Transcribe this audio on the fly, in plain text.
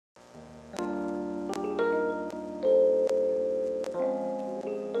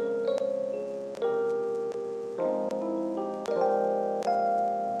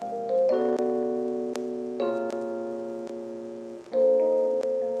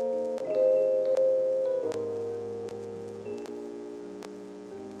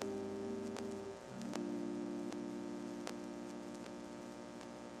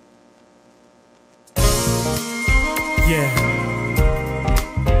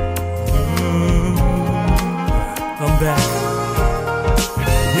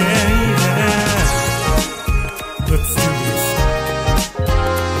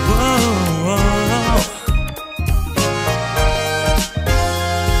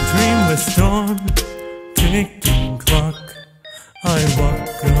the storm, ticking clock, I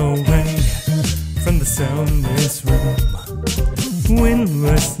walk away from the soundless room.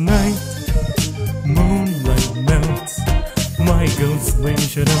 Windless night, moonlight melts my ghostly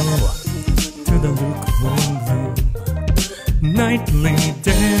shadow to the lukewarm room. Nightly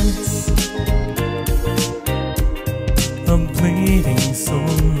dance, a bleeding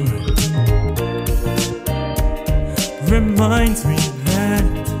sword reminds me that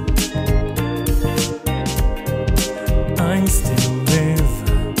I still live.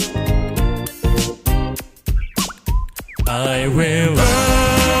 I will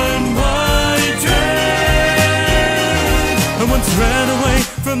burn my dread. I once ran away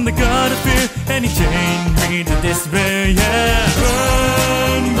from the god of fear, and he chained me to despair. Yeah,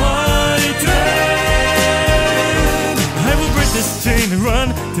 burn my dread. I will break this chain and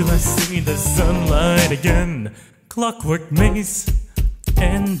run till I see the sunlight again. Clockwork maze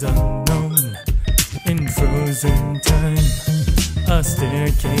and unknown. In frozen time, a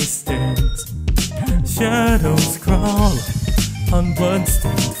staircase stands. Shadows crawl on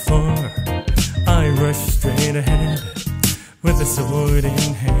blood-stained floor. I rush straight ahead with a sword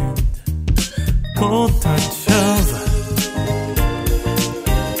in hand. Cold touch of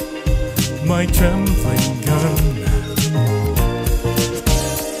my trembling gun.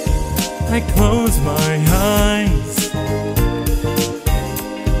 I close my eyes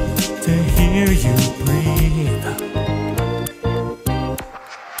to hear you breathe.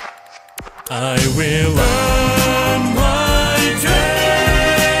 I will burn my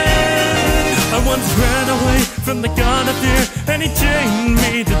dread. I once ran away from the god of fear, and he chained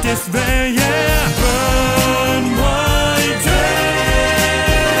me to despair. Yeah, burn my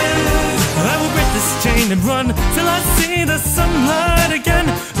dread. I will break this chain and run till I see the sunlight again.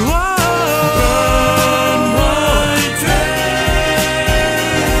 Whoa. Burn my dread.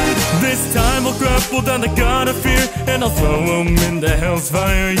 This time I'll grapple down the god of fear, and I'll throw him into hell's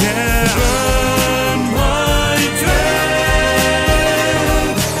fire. Yeah, burn my dread.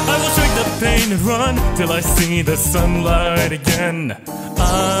 I will shake the pain and run till I see the sunlight again.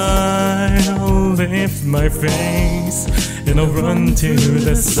 I'll lift my face and I'll run to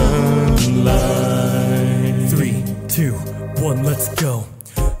the sunlight. 3, 2, 1, let's go.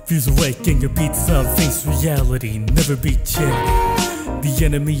 Fuse awake and your beats out, face reality, never be charity. The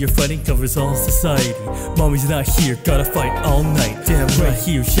enemy you're fighting covers all society. Mommy's not here, gotta fight all night. Damn right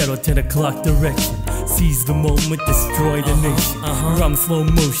here, shadow 10 o'clock direction. Seize the moment, destroy the nation. I'm slow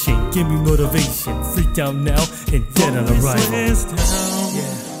motion, give me motivation. Freaked out now and dead on arrival.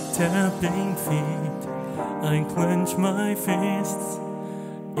 Tapping feet, I clench my fists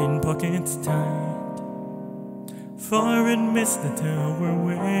in pockets tight. Far and mist the tower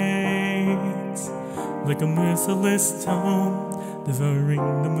waits like a merciless tome,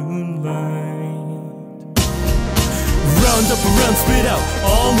 devouring the moonlight. Round up around, spit out,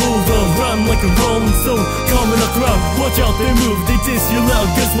 all move around like a rolling stone. Calm in a crowd, watch out, they move, they diss you loud.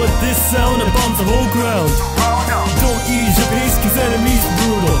 Guess what, this sound, it bombs the whole ground. Don't ease your pace, cause enemies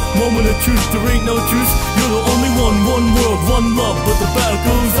brutal. Moment of truth, there ain't no truce. You're the only one, one world, one love. But the battle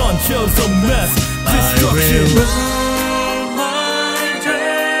goes on, shows a mass destruction.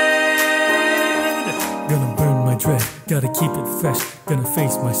 Gonna burn my dread, gotta keep it fresh. Gonna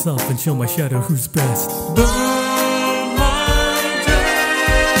face myself and show my shadow who's best. Burn my dread.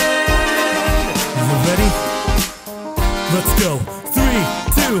 You ready? Let's go. 3,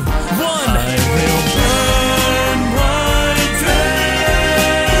 2, 1. I will burn my dread.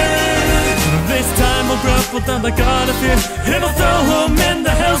 This time I'll grapple down the god of fear, and I'll throw him in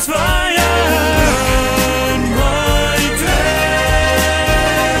the hell's fire. Burn my dread.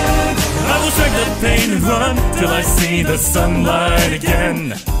 I will strike the pain and run till I see the sunlight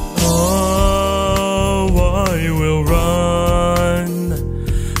again. Oh, I will run,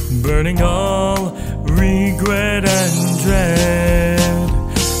 burning all regret and dread,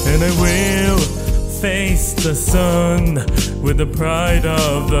 and I will face the sun with the pride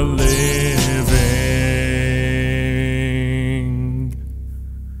of the living.